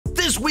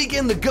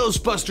weekend, the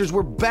Ghostbusters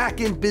were back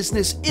in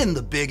business in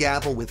the Big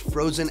Apple with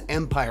Frozen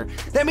Empire.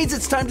 That means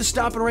it's time to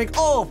stop and rank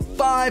all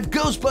 5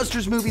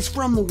 Ghostbusters movies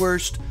from the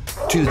worst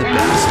to the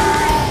best.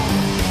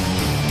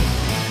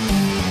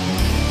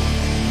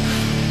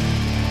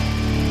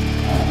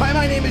 Hi,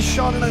 my name is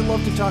Sean, and I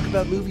love to talk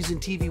about movies and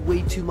TV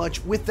way too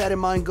much. With that in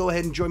mind, go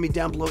ahead and join me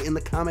down below in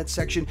the comments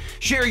section.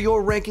 Share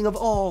your ranking of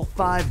all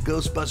 5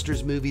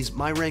 Ghostbusters movies.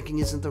 My ranking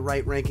isn't the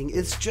right ranking,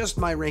 it's just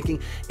my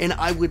ranking, and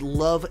I would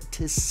love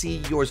to see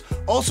yours.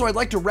 Also, I'd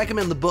like to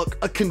recommend the book,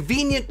 A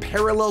Convenient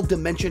Parallel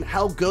Dimension,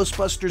 How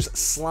Ghostbusters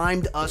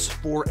Slimed Us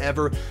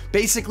Forever.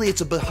 Basically,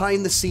 it's a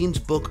behind-the-scenes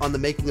book on the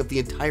making of the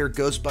entire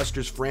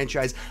Ghostbusters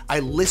franchise. I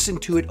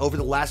listened to it over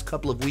the last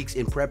couple of weeks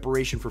in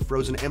preparation for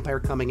Frozen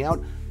Empire coming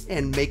out,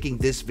 and making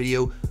this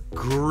video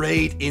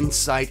great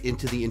insight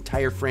into the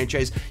entire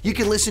franchise. You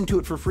can listen to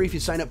it for free if you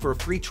sign up for a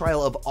free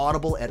trial of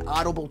Audible at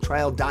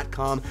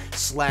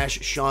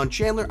audibletrial.com/Sean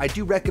Chandler. I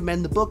do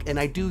recommend the book and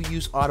I do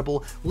use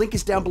Audible. Link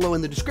is down below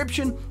in the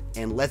description,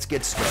 and let's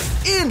get started.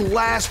 In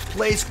last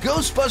place,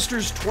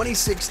 Ghostbusters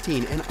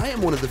 2016, and I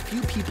am one of the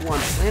few people on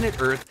planet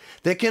Earth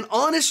that can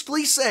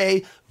honestly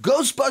say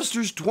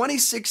Ghostbusters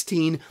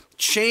 2016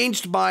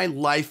 changed my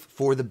life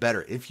for the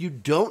better. If you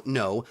don't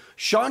know,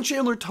 Sean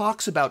Chandler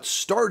Talks About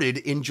started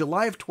in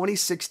July of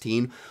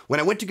 2016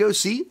 when I went to go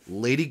see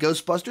Lady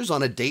Ghostbusters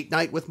on a date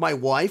night with my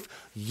wife.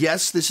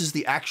 Yes, this is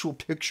the actual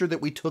picture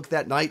that we took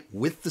that night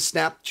with the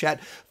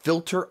Snapchat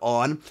filter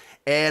on.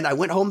 And I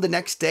went home the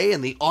next day,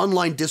 and the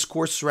online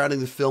discourse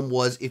surrounding the film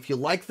was, if you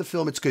like the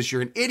film, it's because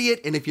you're an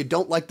idiot, and if you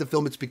don't like the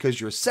film, it's because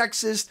you're a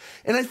sexist.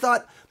 And I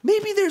thought,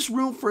 maybe there's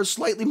room for a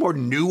slightly more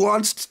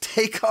nuanced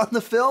take on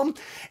the film.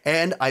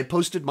 And I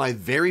posted my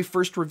very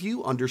first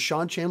review under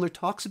Sean Chandler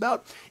Talks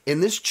About,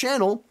 and this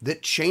channel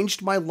that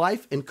changed my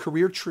life and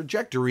career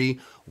trajectory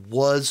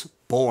was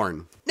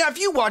born. Now, if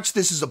you watch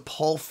this as a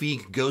Paul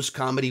Feig ghost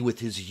comedy with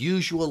his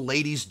usual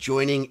ladies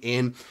joining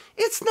in,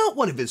 it's not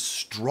one of his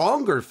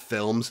stronger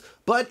films,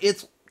 but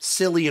it's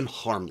silly and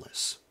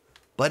harmless.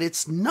 But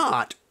it's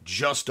not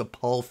just a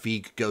Paul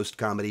Feig ghost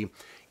comedy.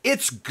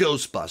 It's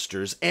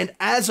Ghostbusters, and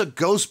as a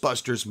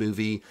Ghostbusters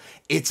movie,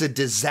 it's a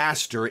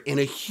disaster and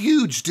a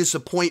huge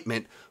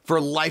disappointment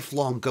for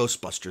lifelong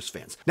Ghostbusters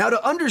fans. Now,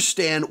 to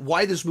understand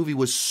why this movie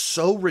was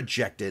so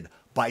rejected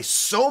by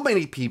so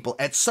many people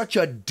at such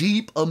a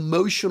deep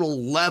emotional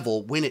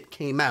level when it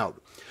came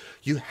out,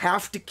 you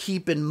have to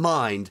keep in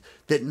mind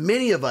that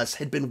many of us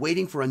had been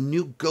waiting for a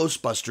new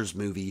Ghostbusters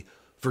movie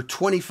for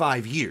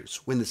 25 years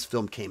when this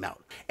film came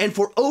out. And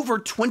for over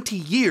 20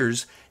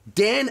 years,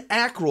 Dan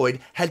Aykroyd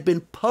had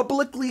been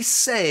publicly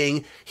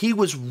saying he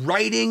was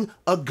writing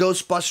a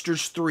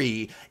Ghostbusters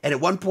 3, and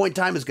at one point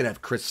in time, it was going to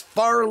have Chris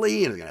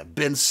Farley, and it was going to have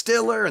Ben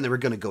Stiller, and they were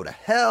going to go to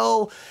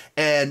hell,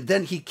 and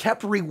then he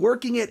kept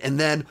reworking it, and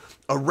then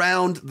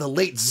around the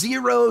late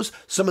zeros,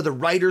 some of the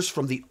writers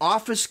from The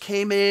Office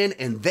came in,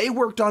 and they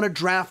worked on a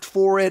draft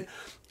for it,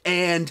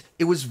 and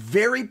it was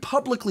very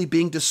publicly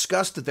being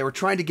discussed that they were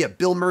trying to get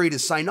Bill Murray to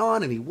sign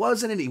on, and he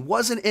wasn't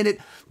in it.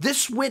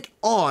 This went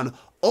on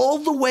all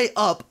the way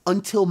up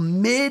until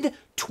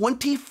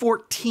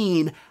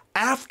mid-2014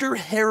 after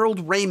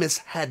Harold Ramis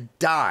had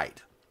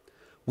died.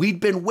 We'd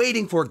been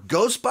waiting for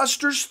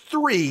Ghostbusters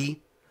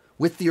 3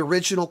 with the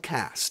original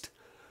cast.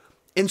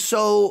 And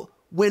so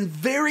when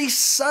very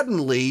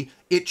suddenly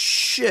it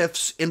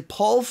shifts and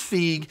Paul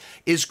Feig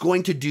is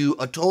going to do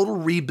a total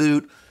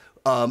reboot,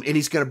 and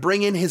he's going to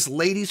bring in his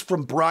ladies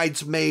from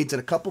Bridesmaids and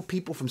a couple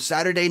people from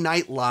Saturday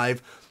Night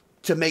Live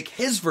to make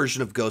his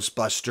version of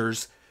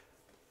Ghostbusters,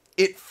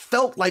 it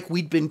felt like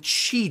we'd been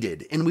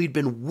cheated and we'd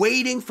been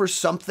waiting for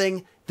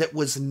something that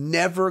was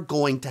never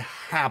going to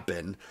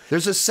happen.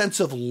 There's a sense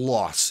of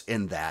loss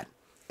in that.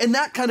 And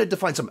that kind of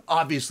defines them.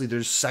 Obviously,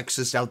 there's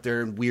sexists out there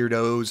and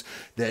weirdos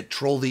that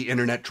troll the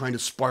internet trying to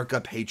spark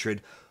up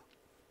hatred.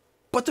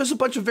 But there's a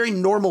bunch of very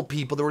normal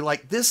people that were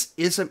like, this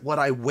isn't what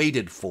I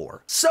waited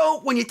for.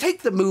 So when you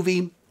take the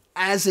movie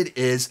as it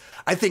is,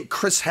 I think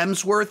Chris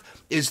Hemsworth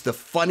is the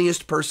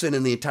funniest person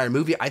in the entire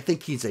movie. I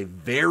think he's a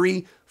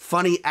very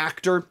funny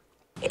actor.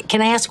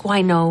 Can I ask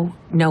why no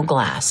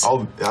glass?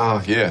 Oh,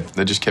 yeah,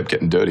 they just kept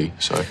getting dirty,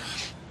 so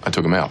I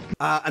took them out.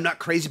 I'm not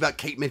crazy about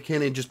Kate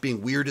McKinnon just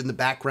being weird in the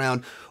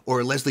background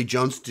or Leslie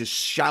Jones just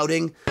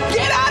shouting,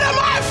 "Get out of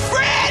my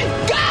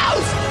friend,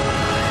 Ghost!"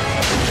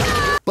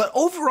 But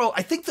overall,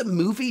 I think the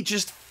movie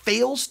just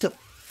fails to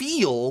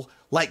feel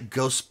like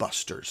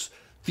Ghostbusters.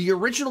 The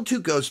original 2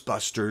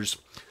 Ghostbusters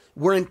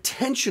were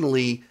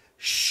intentionally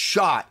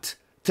shot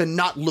to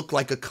not look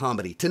like a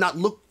comedy, to not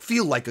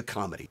feel like a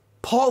comedy.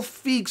 Paul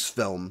Feig's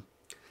film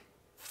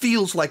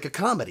feels like a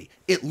comedy.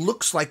 It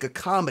looks like a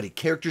comedy.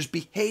 Characters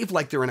behave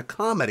like they're in a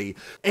comedy.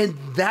 And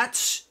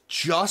that's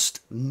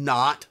just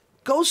not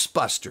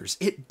Ghostbusters.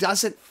 It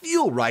doesn't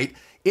feel right.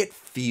 It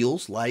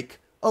feels like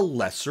a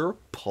lesser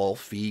Paul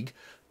Feig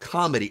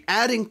comedy.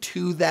 Adding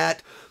to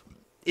that,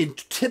 in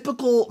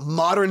typical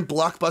modern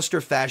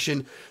blockbuster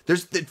fashion,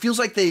 it feels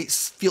like they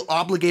feel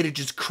obligated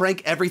to just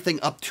crank everything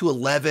up to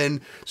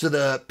 11. So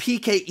the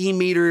PKE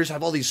meters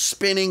have all these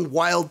spinning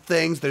wild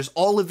things. There's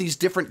all of these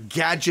different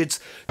gadgets.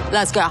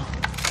 Let's go.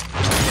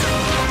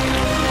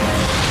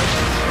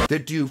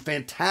 That do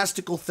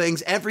fantastical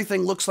things.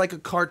 Everything looks like a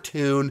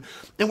cartoon.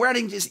 And we're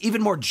adding just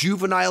even more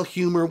juvenile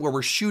humor where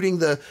we're shooting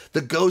the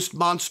ghost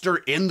monster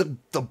in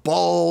the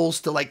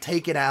balls to like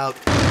take it out.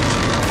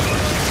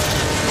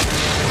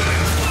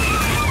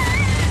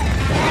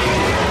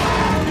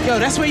 Yo,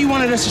 that's where you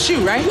wanted us to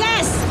shoot, right?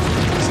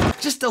 Yes!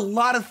 Just a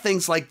lot of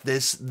things like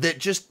this that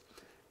just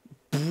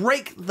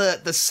break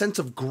the sense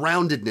of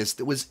groundedness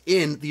that was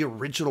in the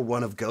original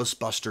run of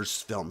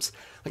Ghostbusters films.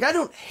 Like, I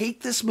don't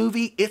hate this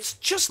movie, it's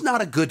just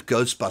not a good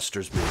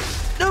Ghostbusters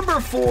movie.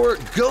 Number 4,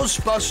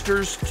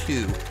 Ghostbusters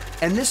 2.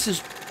 And this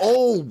has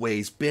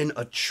always been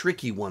a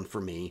tricky one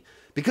for me,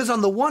 because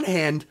on the one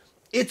hand,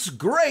 it's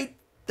great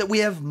that we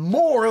have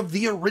more of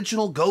the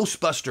original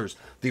Ghostbusters.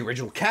 The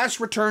original cast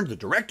returned, the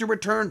director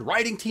returned,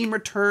 writing team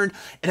returned.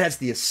 It has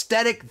the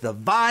aesthetic, the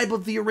vibe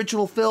of the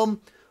original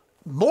film.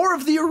 More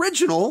of the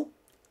original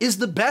is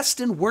the best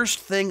and worst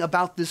thing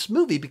about this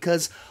movie,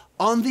 because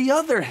on the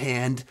other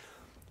hand,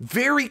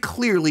 very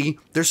clearly,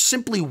 there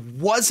simply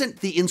wasn't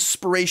the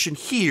inspiration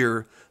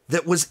here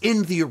that was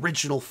in the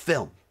original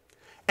film.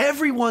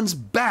 Everyone's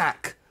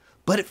back,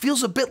 but it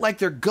feels a bit like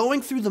they're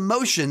going through the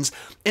motions,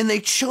 and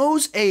they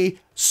chose a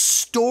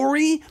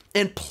story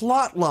and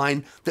plot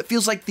line that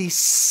feels like the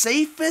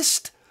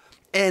safest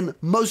and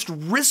most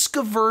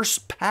risk-averse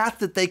path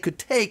that they could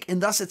take,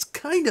 and thus it's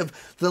kind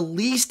of the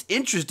least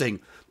interesting.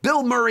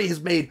 Bill Murray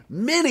has made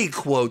many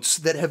quotes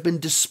that have been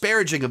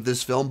disparaging of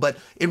this film, but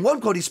in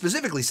one quote he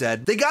specifically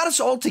said, "They got us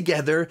all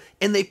together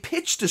and they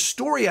pitched a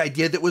story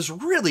idea that was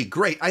really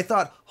great. I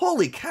thought,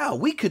 holy cow,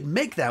 we could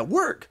make that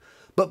work.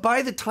 But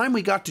by the time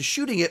we got to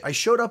shooting it, I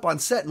showed up on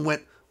set and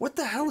went, what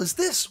the hell is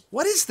this?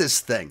 What is this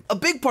thing?" A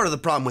big part of the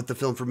problem with the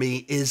film for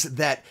me is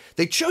that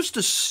they chose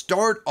to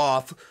start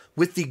off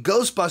with the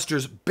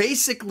Ghostbusters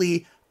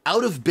basically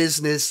out of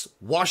business,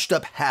 washed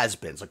up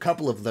has-beens. A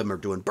couple of them are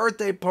doing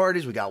birthday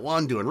parties. We got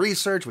one doing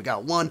research. We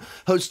got one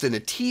hosting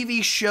a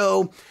TV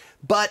show.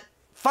 But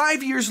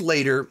 5 years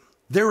later,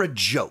 they're a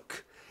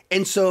joke.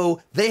 And so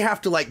they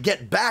have to like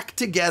get back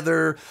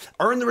together,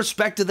 earn the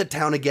respect of the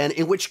town again,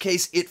 in which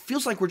case it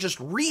feels like we're just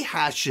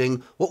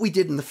rehashing what we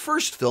did in the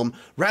first film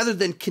rather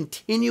than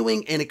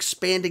continuing and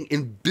expanding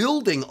and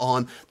building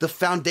on the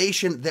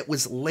foundation that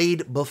was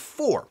laid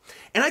before.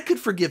 And I could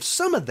forgive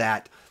some of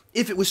that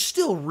if it was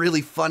still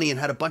really funny and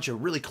had a bunch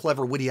of really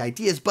clever, witty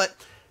ideas, but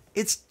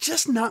it's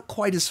just not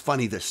quite as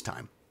funny this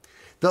time.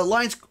 The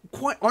lines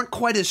aren't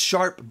quite as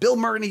sharp. Bill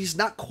Murray's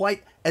not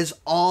quite as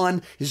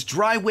on. His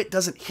dry wit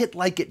doesn't hit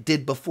like it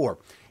did before.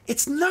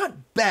 It's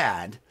not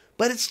bad,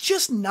 but it's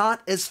just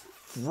not as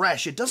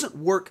fresh. It doesn't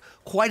work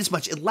quite as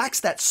much. It lacks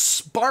that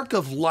spark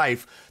of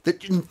life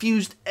that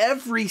infused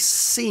every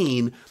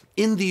scene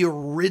in the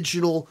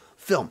original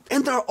film.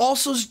 And there are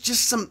also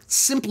just some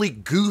simply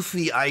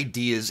goofy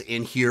ideas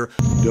in here.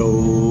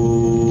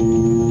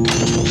 Do,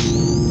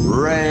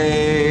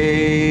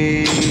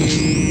 re,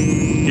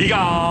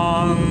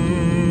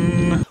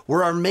 gone.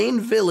 Where our main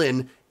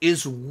villain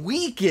is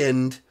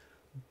weakened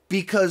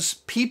because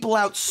people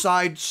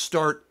outside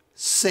start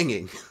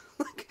singing.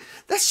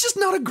 That's just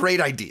not a great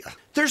idea.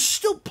 There's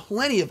still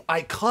plenty of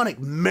iconic,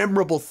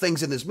 memorable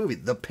things in this movie.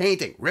 The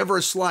painting, River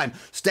of Slime,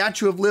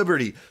 Statue of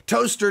Liberty,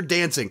 toaster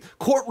dancing,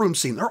 courtroom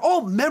scene. They're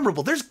all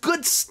memorable. There's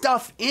good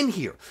stuff in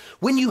here.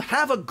 When you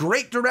have a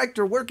great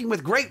director working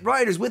with great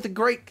writers, with a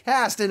great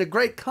cast and a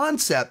great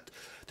concept,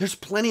 there's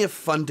plenty of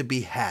fun to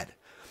be had.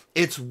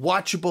 It's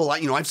watchable.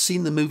 I've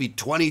seen the movie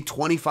 20,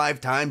 25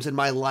 times in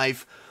my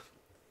life,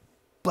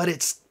 but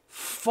it's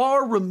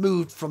far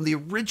removed from the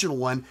original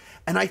one,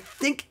 and I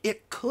think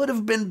it could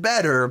have been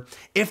better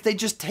if they'd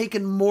just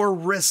taken more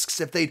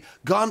risks, if they'd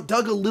dug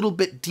a little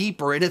bit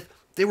deeper, and if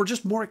they were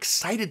just more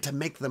excited to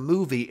make the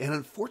movie. And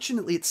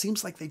unfortunately, it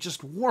seems like they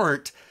just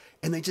weren't,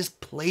 and they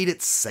just played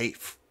it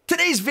safe.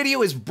 Today's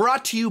video is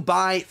brought to you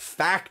by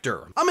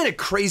Factor. I'm in a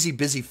crazy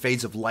busy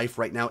phase of life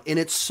right now, and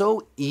it's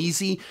so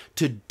easy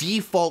to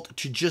default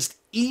to just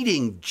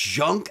eating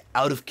junk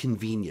out of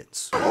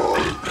convenience.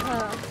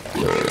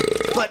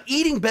 But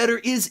eating better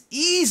is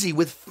easy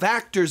with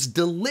Factor's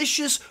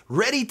delicious,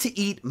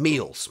 ready-to-eat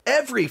meals.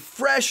 Every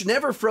fresh,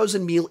 never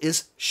frozen meal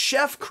is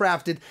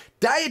chef-crafted,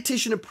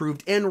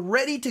 dietitian-approved, and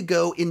ready to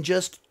go in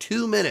just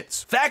 2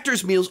 minutes.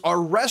 Factor's meals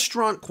are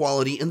restaurant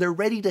quality, and they're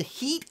ready to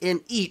heat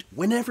and eat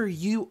whenever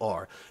you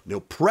are. No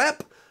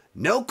prep,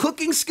 no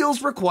cooking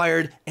skills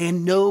required,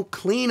 and no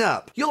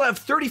cleanup. You'll have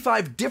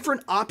 35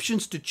 different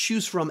options to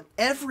choose from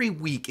every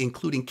week,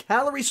 including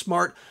Calorie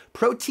Smart,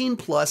 Protein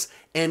Plus,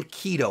 and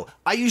Keto.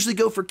 I usually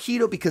go for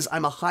Keto because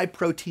I'm a high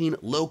protein,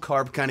 low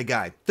carb kind of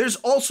guy. There's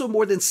also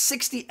more than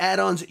 60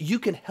 add-ons you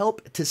can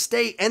help to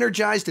stay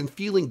energized and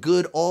feeling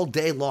good all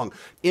day long.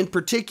 In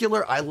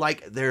particular, I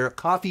like their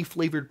coffee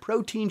flavored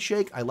protein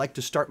shake. I like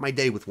to start my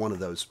day with one of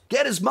those.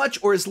 Get as much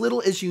or as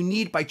little as you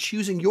need by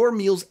choosing your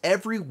meals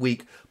every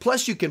week.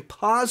 Plus, you can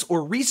pause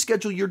or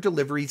reschedule your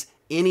deliveries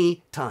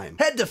anytime.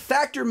 Head to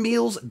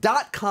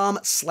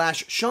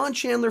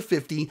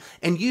factormeals.com/SeanChandler50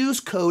 and use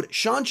code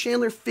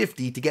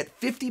SeanChandler50 to get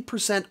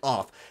 50%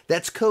 off.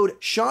 That's code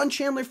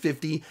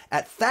SeanChandler50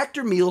 at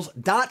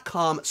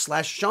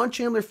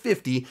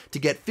factormeals.com/SeanChandler50 to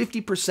get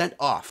 50%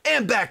 off.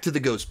 And back to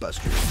the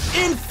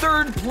Ghostbusters. In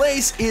third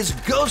place is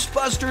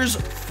Ghostbusters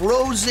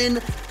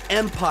Frozen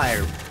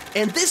Empire.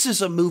 And this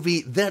is a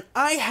movie that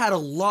I had a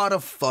lot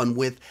of fun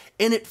with,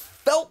 and it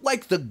felt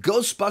like the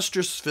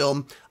Ghostbusters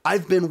film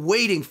I've been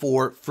waiting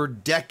for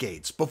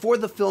decades. Before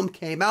the film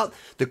came out,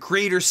 the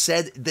creators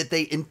said that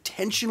they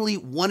intentionally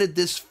wanted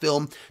this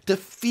film to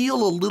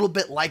feel a little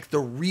bit like the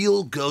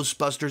real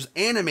Ghostbusters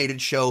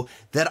animated show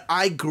that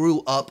I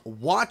grew up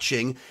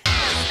watching.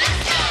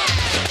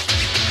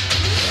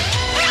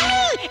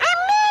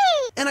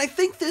 And I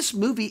think this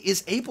movie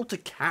is able to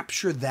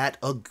capture that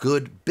a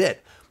good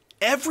bit.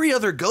 Every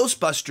other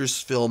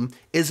Ghostbusters film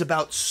is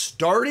about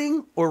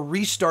starting or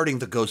restarting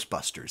the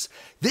Ghostbusters.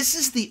 This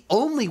is the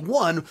only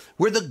one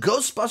where the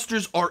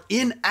Ghostbusters are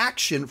in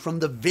action from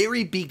the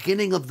very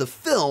beginning of the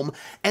film,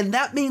 and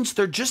that means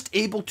they're just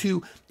able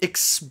to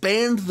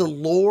expand the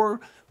lore,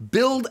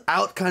 build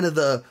out kind of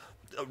the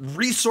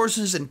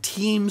resources and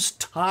teams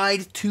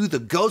tied to the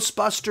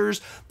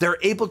Ghostbusters. They're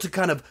able to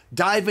kind of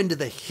dive into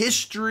the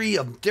history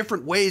of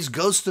different ways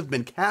ghosts have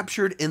been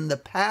captured in the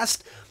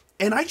past.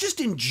 And I just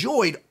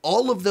enjoyed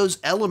all of those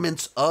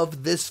elements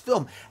of this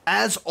film.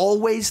 As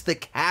always, the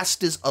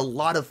cast is a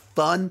lot of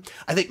fun.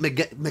 I think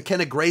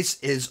McKenna Grace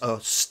is a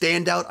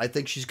standout. I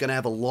think she's going to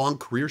have a long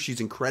career.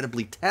 She's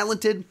incredibly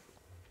talented.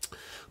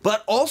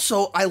 But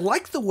also, I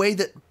like the way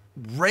that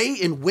Ray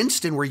and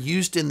Winston were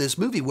used in this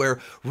movie, where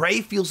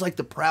Ray feels like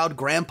the proud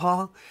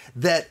grandpa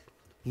that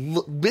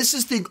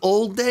misses the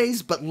old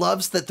days, but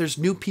loves that there's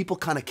new people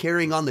kind of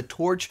carrying on the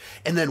torch.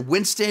 And then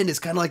Winston is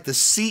kind of like the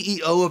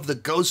CEO of the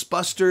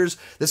Ghostbusters,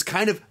 that's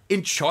kind of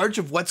in charge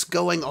of what's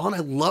going on. I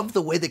love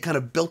the way they kind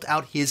of built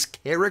out his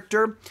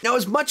character. Now,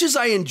 as much as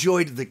I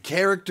enjoyed the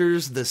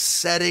characters, the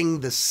setting,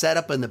 the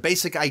setup, and the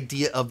basic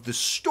idea of the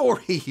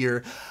story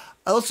here,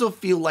 I also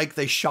feel like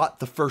they shot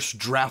the first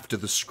draft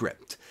of the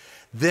script.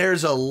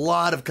 There's a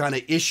lot of kind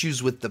of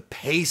issues with the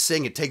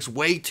pacing. It takes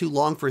way too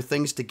long for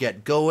things to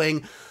get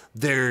going.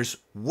 There's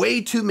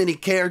way too many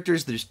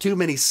characters, there's too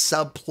many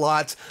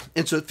subplots,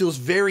 and so it feels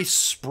very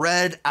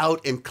spread out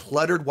and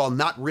cluttered while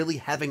not really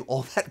having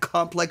all that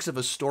complex of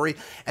a story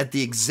at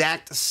the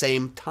exact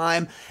same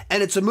time.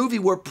 And it's a movie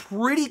where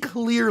pretty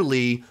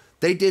clearly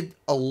they did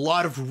a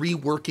lot of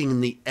reworking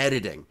in the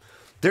editing.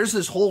 There's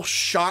this whole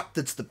shot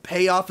that's the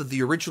payoff of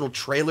the original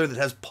trailer that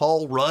has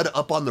Paul Rudd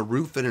up on the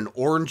roof in an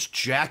orange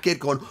jacket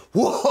going,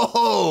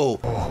 whoa!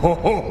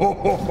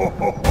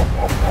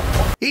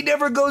 He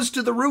never goes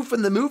to the roof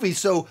in the movie,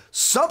 so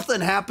something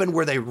happened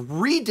where they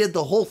redid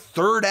the whole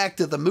third act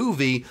of the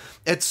movie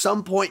at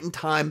some point in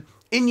time,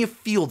 and you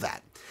feel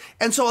that.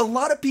 And so a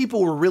lot of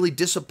people were really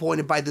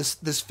disappointed by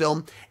this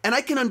film, and I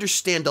can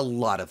understand a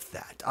lot of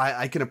that.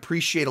 I can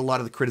appreciate a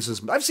lot of the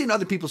criticism. I've seen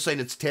other people saying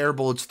it's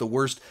terrible, it's the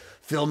worst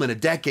film in a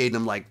decade, and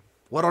I'm like,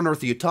 what on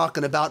earth are you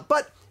talking about?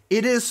 But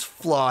it is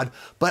flawed,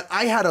 but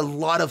I had a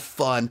lot of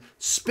fun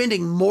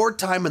spending more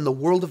time in the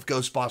world of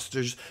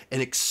Ghostbusters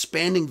and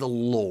expanding the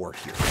lore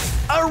here.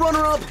 Our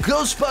runner-up,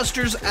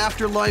 Ghostbusters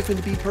Afterlife,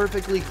 and to be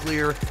perfectly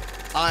clear,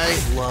 I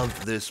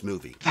love this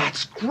movie.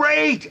 That's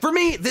great! For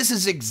me, this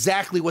is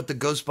exactly what the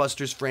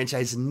Ghostbusters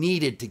franchise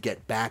needed to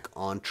get back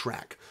on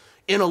track.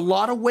 In a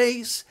lot of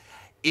ways,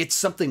 it's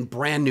something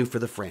brand new for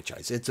the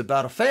franchise. It's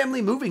about a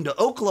family moving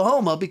to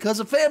Oklahoma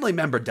because a family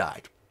member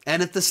died.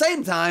 And at the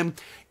same time,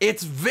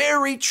 it's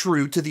very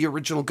true to the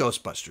original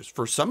Ghostbusters.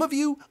 For some of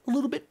you, a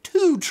little bit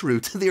too true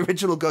to the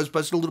original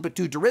Ghostbusters, a little bit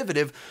too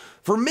derivative.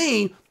 For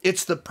me,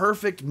 it's the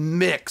perfect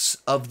mix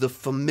of the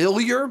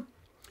familiar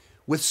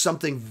with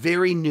something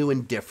very new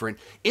and different.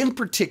 In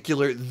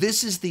particular,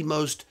 this is the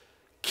most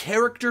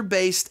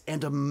character-based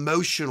and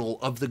emotional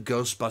of the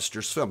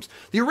Ghostbusters films.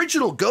 The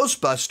original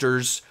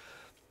Ghostbusters,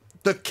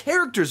 the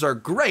characters are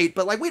great,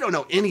 but like we don't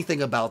know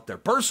anything about their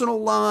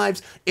personal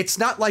lives. It's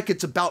not like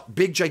it's about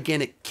big,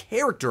 gigantic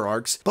character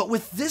arcs. But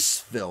with this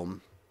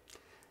film,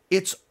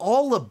 it's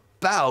all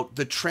about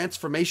the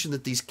transformation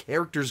that these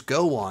characters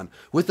go on,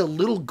 with a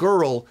little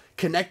girl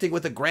connecting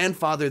with a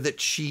grandfather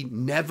that she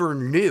never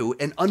knew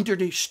and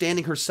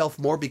understanding herself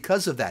more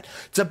because of that.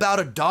 It's about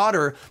a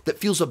daughter that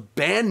feels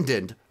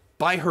abandoned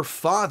by her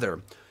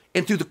father.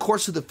 And through the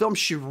course of the film,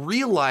 she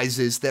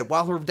realizes that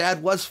while her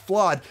dad was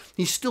flawed,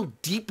 he still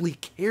deeply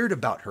cared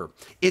about her.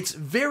 It's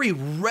very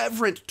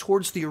reverent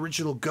towards the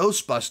original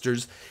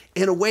Ghostbusters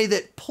in a way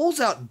that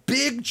pulls out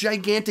big,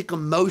 gigantic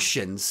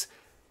emotions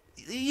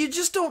You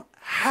just don't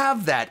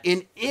have that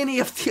in any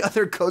of the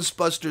other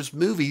Ghostbusters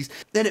movies.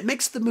 Then it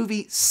makes the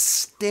movie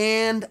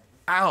stand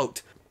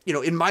out. You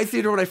know, in my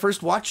theater when I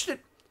first watched it,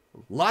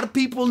 a lot of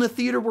people in the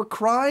theater were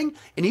crying,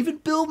 and even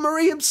Bill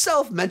Murray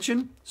himself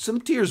mentioned some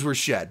tears were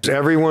shed.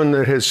 Everyone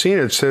that has seen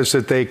it says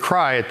that they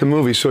cry at the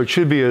movie, so it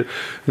should be an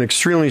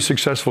extremely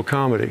successful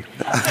comedy.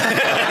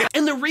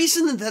 And the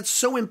reason that that's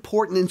so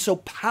important and so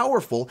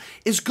powerful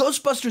is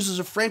Ghostbusters is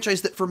a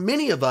franchise that for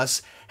many of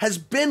us has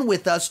been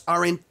with us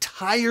our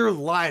entire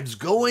lives,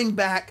 going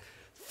back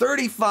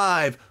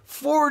 35,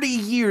 40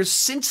 years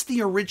since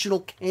the original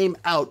came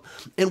out,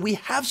 and we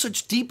have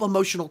such deep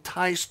emotional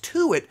ties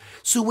to it.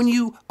 So when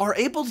you are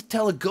able to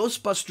tell a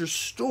Ghostbusters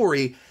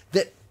story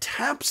that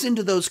taps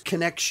into those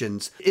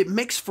connections, it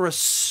makes for a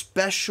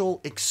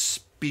special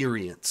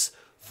experience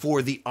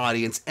for the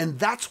audience, and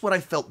that's what I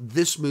felt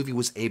this movie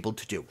was able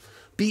to do.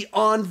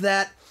 Beyond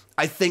that,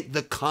 I think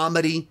the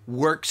comedy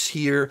works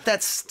here.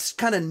 That's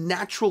kind of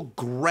natural,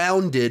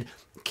 grounded,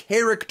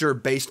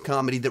 character-based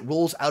comedy that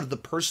rolls out of the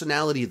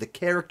personality of the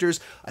characters.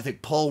 I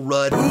think Paul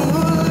Rudd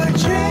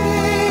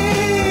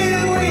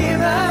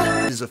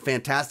is a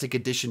fantastic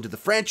addition to the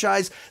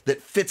franchise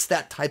that fits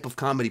that type of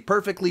comedy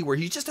perfectly, where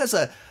he just has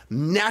a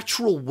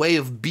natural way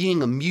of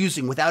being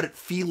amusing without it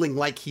feeling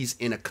like he's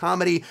in a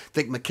comedy. I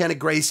think McKenna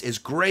Grace is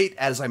great.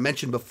 As I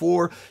mentioned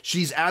before,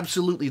 she's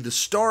absolutely the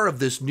star of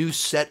this new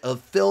set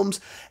of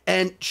films,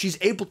 and she's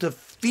able to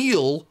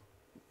feel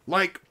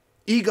like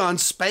Egon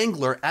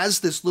Spangler as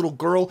this little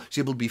girl.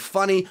 She's able to be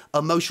funny,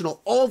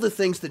 emotional, all the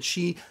things that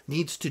she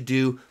needs to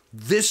do.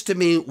 This to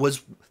me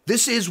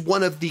this is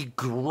one of the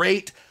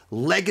great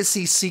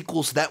legacy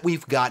sequels that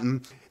we've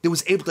gotten that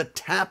was able to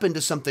tap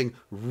into something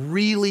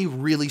really,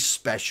 really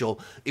special.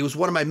 It was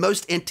one of my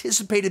most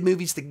anticipated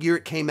movies the year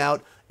it came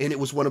out, and it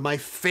was one of my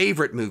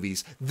favorite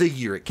movies the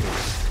year it came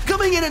out.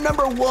 Coming in at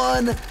number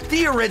 1,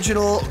 the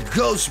original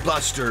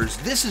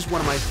Ghostbusters. This is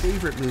one of my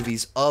favorite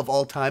movies of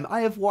all time.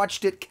 I have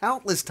watched it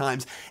countless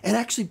times, and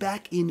actually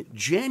back in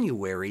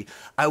January,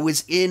 I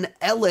was in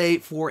LA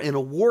for an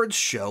awards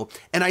show,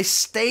 and I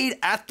stayed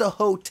at the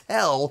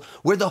hotel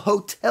where the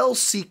hotel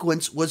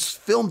sequence was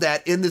filmed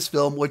at in this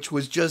film, which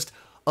was just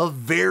a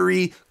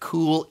very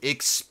cool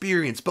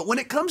experience. But when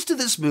it comes to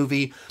this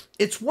movie,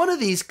 it's one of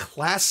these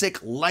classic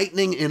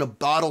lightning in a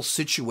bottle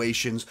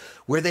situations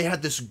where they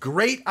had this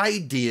great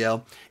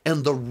idea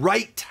and the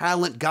right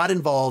talent got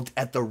involved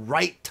at the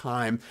right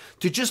time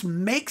to just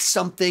make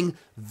something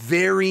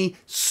very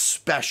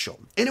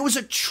special. And it was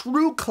a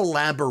true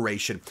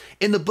collaboration.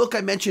 In the book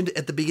I mentioned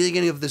at the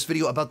beginning of this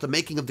video about the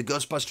making of the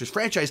Ghostbusters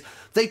franchise,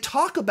 they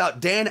talk about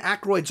Dan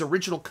Aykroyd's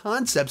original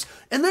concepts,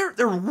 and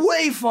they're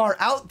way far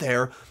out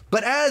there.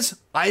 But as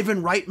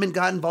Ivan Reitman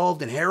got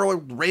involved and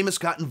Harold Ramis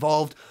got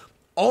involved,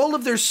 all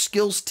of their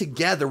skills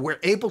together were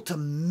able to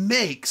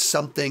make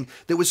something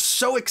that was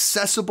so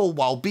accessible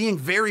while being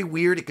very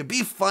weird. It could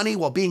be funny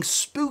while being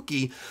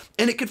spooky,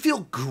 and it could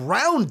feel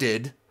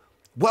grounded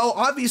while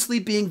obviously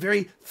being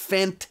very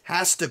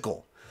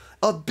fantastical.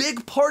 A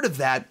big part of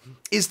that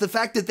is the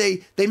fact that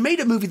they made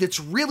a movie that's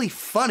really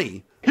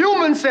funny.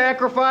 Human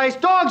sacrifice,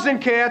 dogs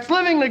and cats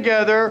living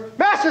together,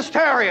 mass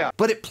hysteria.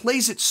 But it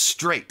plays it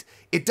straight.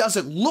 It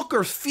doesn't look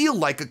or feel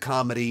like a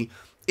comedy.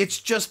 It's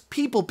just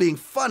people being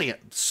funny.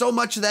 So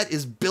much of that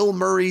is Bill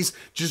Murray's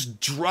just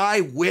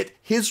dry wit,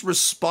 his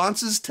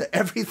responses to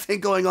everything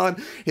going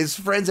on, his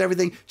friends,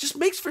 everything, just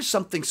makes for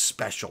something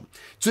special.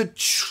 It's a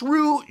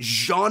true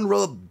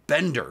genre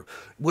bender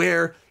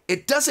where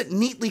it doesn't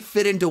neatly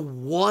fit into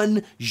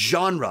one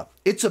genre.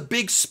 It's a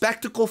big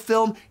spectacle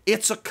film,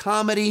 it's a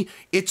comedy,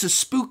 it's a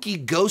spooky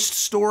ghost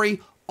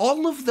story,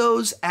 all of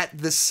those at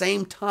the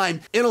same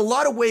time. In a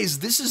lot of ways,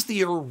 this is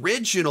the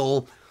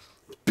original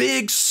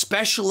big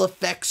special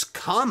effects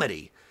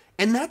comedy.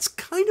 And that's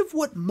kind of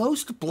what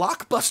most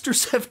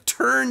blockbusters have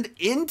turned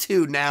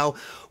into now,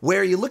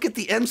 where you look at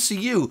the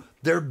MCU,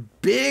 they're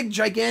big,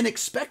 gigantic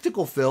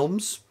spectacle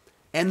films,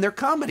 and they're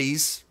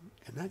comedies.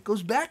 And that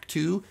goes back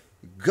to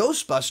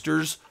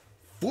Ghostbusters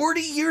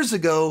 40 years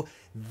ago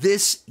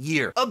this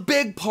year. A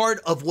big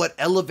part of what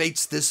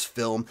elevates this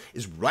film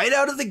is right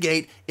out of the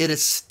gate, it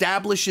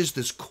establishes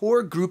this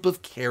core group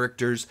of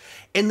characters,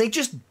 and they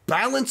just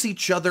balance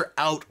each other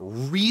out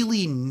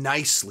really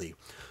nicely.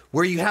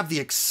 Where you have the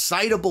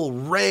excitable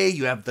Ray,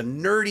 you have the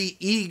nerdy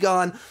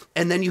Egon,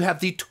 and then you have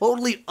the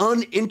totally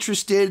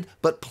uninterested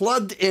but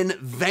plugged in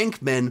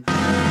Venkman.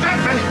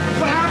 Venkman,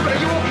 what happened?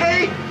 Are you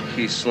okay?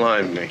 He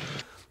slimed me.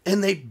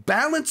 And they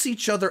balance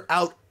each other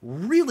out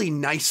really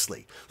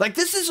nicely. Like,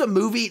 this is a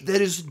movie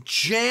that is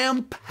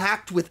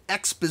jam-packed with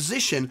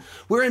exposition,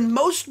 where in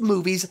most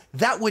movies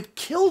that would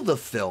kill the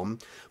film,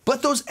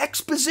 but those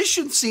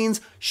exposition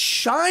scenes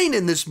shine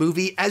in this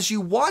movie as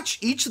you watch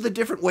each of the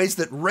different ways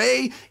that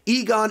Ray,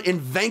 Egon, and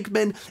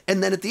Venkman,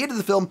 and then at the end of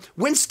the film,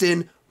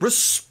 Winston,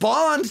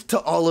 respond to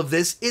all of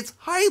this. It's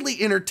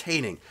highly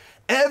entertaining.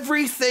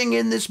 Everything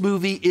in this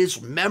movie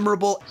is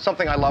memorable.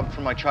 Something I loved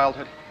from my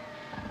childhood.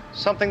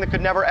 Something that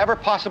could never, ever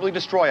possibly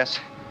destroy us.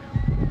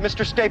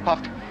 Mr. Stay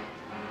Puft.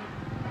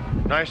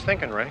 Nice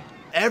thinking, Ray.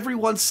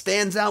 Everyone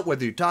stands out,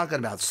 whether you're talking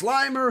about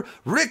Slimer,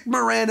 Rick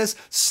Moranis,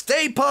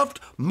 Stay Puft,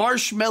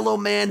 Marshmallow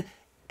Man.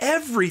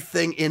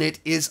 Everything in it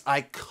is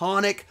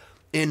iconic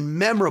and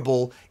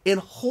memorable and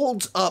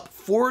holds up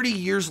 40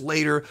 years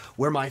later,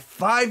 where my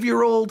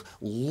 5-year-old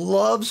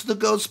loves the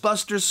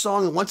Ghostbusters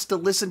song and wants to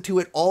listen to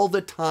it all the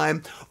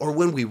time. Or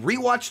when we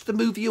rewatched the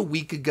movie a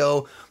week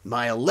ago,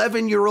 my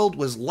 11-year-old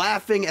was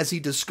laughing as he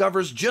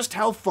discovers just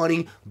how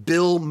funny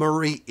Bill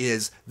Murray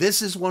is.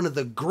 This is one of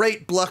the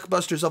great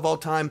blockbusters of all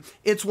time.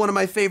 It's one of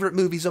my favorite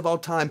movies of all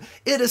time.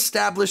 It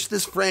established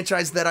this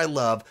franchise that I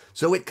love,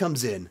 so it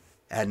comes in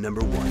at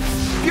number 1.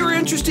 If you're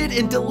interested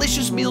in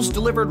delicious meals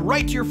delivered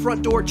right to your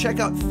front door, check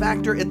out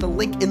Factor at the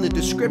link in the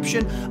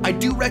description. I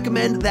do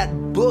recommend that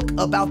book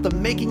about the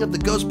making of the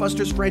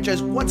Ghostbusters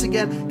franchise. Once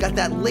again, got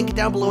that link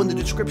down below in the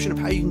description of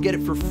how you can get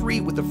it for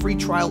free with a free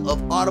trial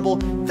of Audible.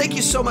 Thank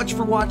you so much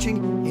for watching,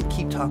 and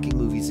keep talking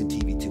movies and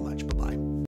TV to us.